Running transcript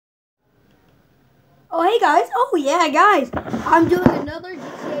Oh, hey guys. Oh, yeah, guys. I'm doing another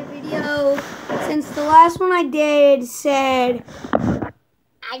GTA video since the last one I did said,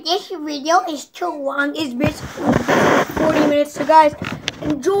 this video is too long. It's basically 40 minutes. So, guys,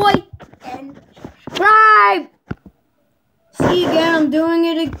 enjoy and subscribe. See again, I'm doing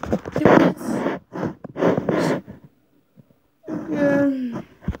it again.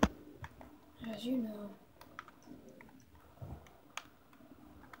 As you know.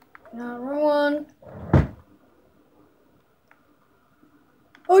 Number one.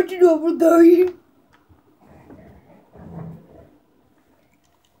 I did over there.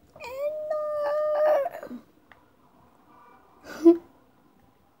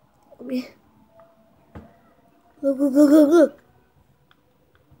 Look.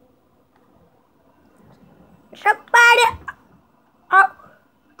 Somebody. Oh,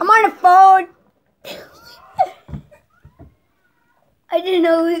 I'm on the phone. I didn't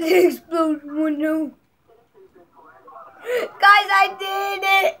know it was an explosion window. Guys, I did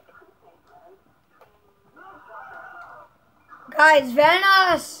it. Guys,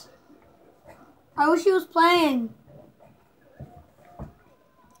 Venice. I wish he was playing.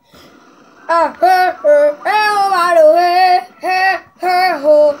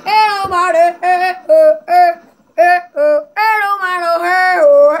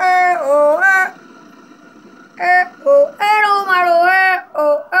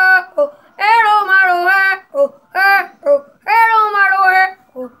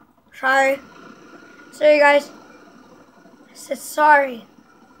 Sorry, guys. I said sorry.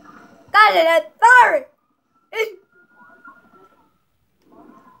 Guys, I said sorry.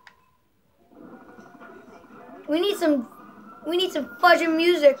 We need some fudging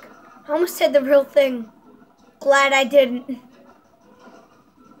music. I almost said the real thing. Glad I didn't.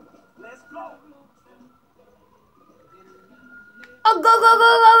 Let's go. Oh,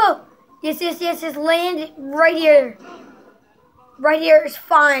 go. Yes. Land right here. Right here is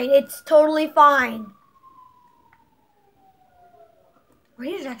fine. It's totally fine. Right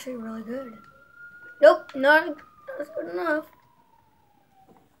here is actually really good. Nope, not good enough.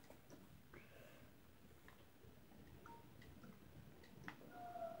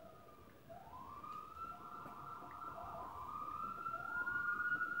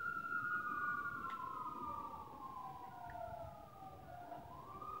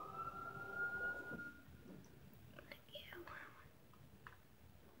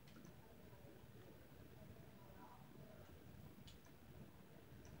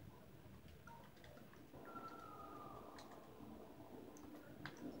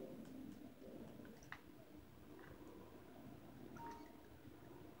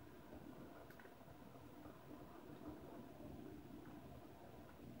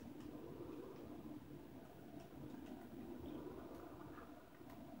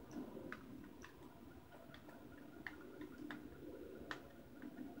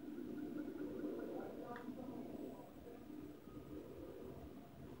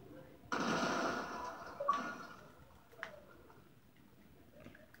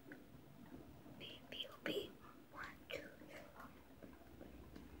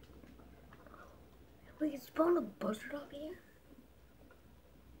 We can spawn a buzzard up here.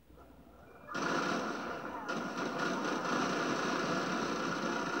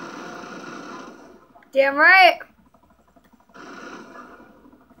 Damn right.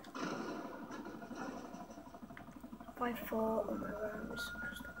 If I fall, oh my god, I'm so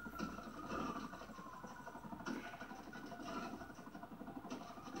pissed off.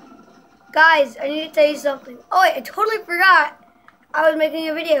 Guys, I need to tell you something. Oh wait, I totally forgot. I was making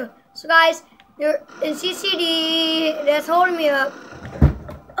a video. So guys, they're in CCD, that's holding me up.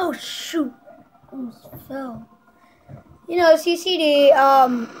 Oh shoot, almost fell. You know, CCD,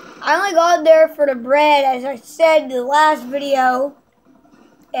 I only got there for the bread, as I said in the last video.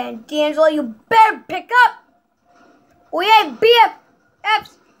 And D'Angelo, you better pick up. We ain't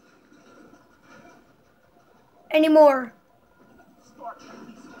BFFs anymore.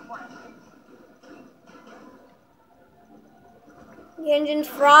 The engine's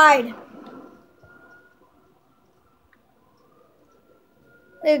fried.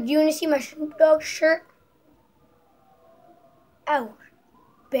 Look, do you want to see my Snoop Dogg shirt? Oh,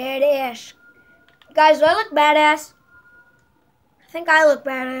 badass. Guys, do I look badass? I think I look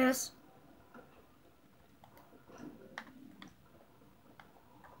badass.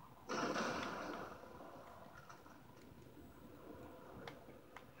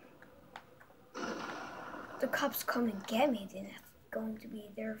 The cops come and get me, then that's going to be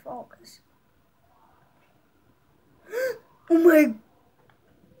their fault. Oh my.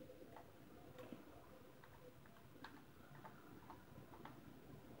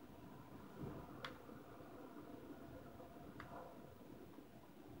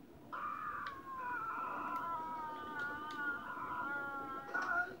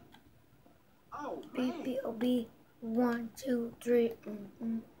 will be 1, 2, 3.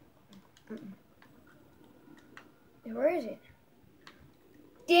 Hey, where is it?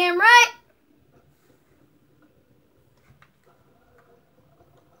 Damn right!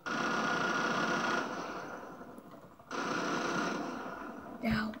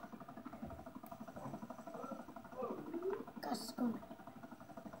 Now.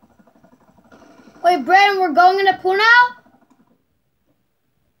 Wait, Brandon, we're going in the pool now?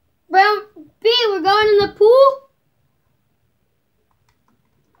 Brandon, B, we're going in the pool?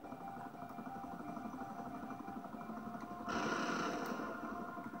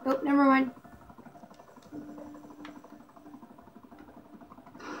 Nope, never mind.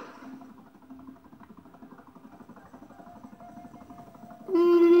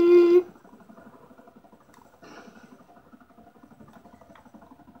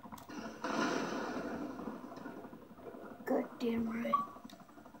 God damn right.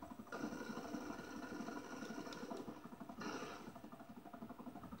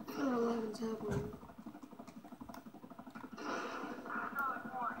 Oh, 11's happening.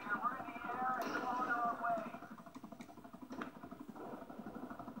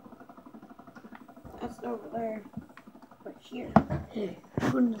 That's over there. Right here. Hey,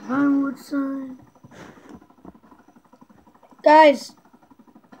 putting the Vinewood sign. Guys.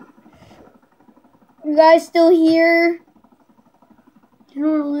 You guys still here? I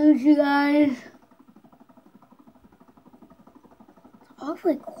don't want to lose you guys. It's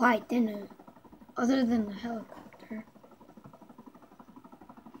awfully quiet, didn't it? Other than the helicopter.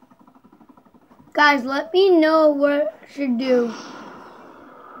 Guys, let me know what I should do.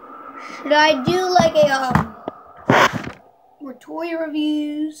 Should I do like a more toy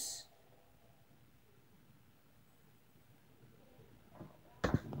reviews?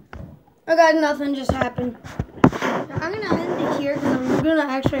 I got nothing just happened. I'm gonna end it here because I'm gonna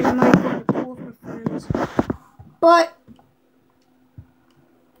actually might go to the pool with my friends. But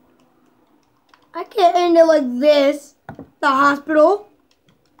I can't end it like this. The hospital.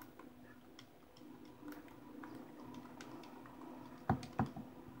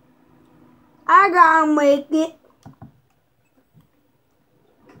 I gotta make it.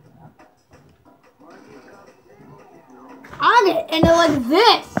 I'm gonna end it like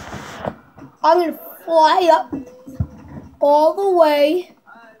this. I'm gonna fly up all the way.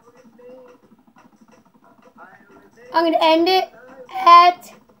 I'm gonna end it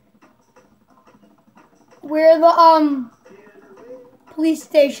at where the police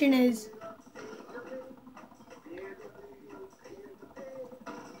station is.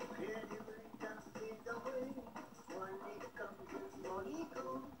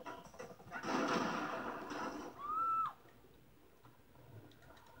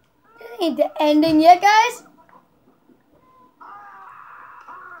 Ain't the ending yet, guys?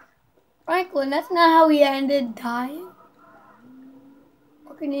 Franklin, that's not how he ended dying.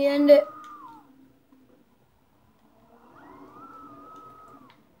 How can he end it?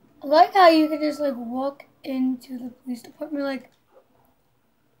 I like how you could just like walk into the police department like.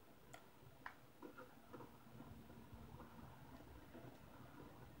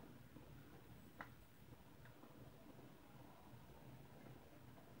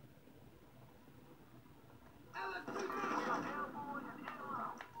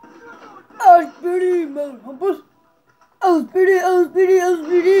 LSPD, man, humpers. LSPD, LSPD,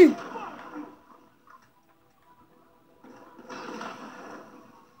 LSPD.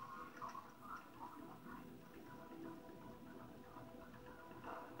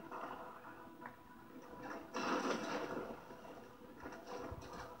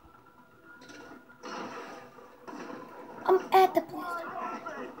 I'm at the police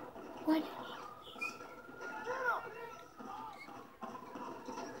department. Why do you need police?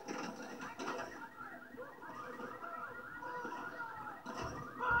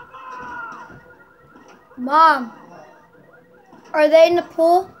 Mom, are they in the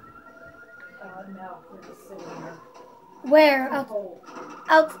pool? No, they're just sitting there. Where?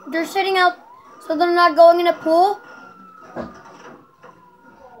 Out. They're sitting out, so they're not going in the pool?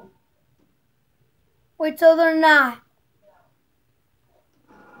 Wait, so they're not.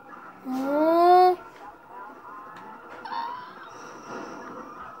 Oh.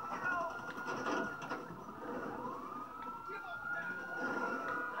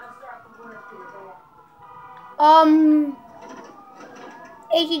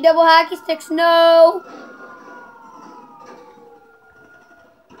 AT double hockey sticks, no.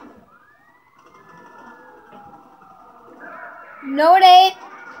 No, it ain't.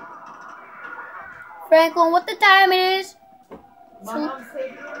 Franklin, what the time it is? Mom's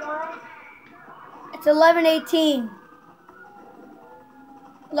taking tomorrow? It's 11:18.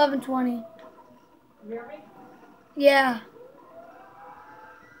 11:20. You hear me? Yeah.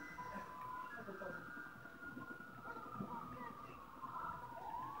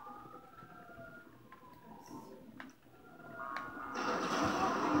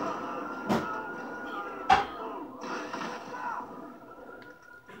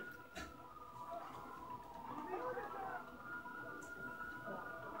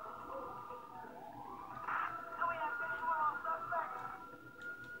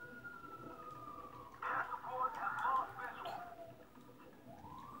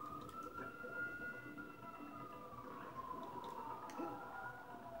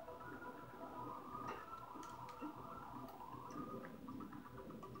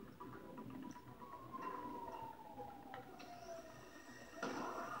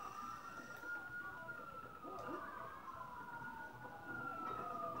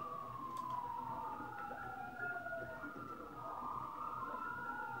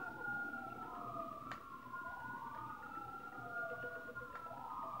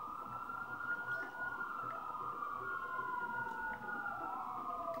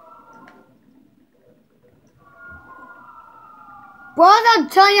 Bros, I'm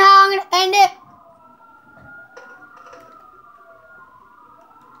telling you how I'm gonna end it.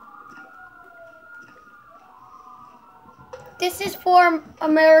 This is for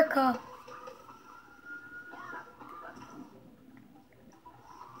America.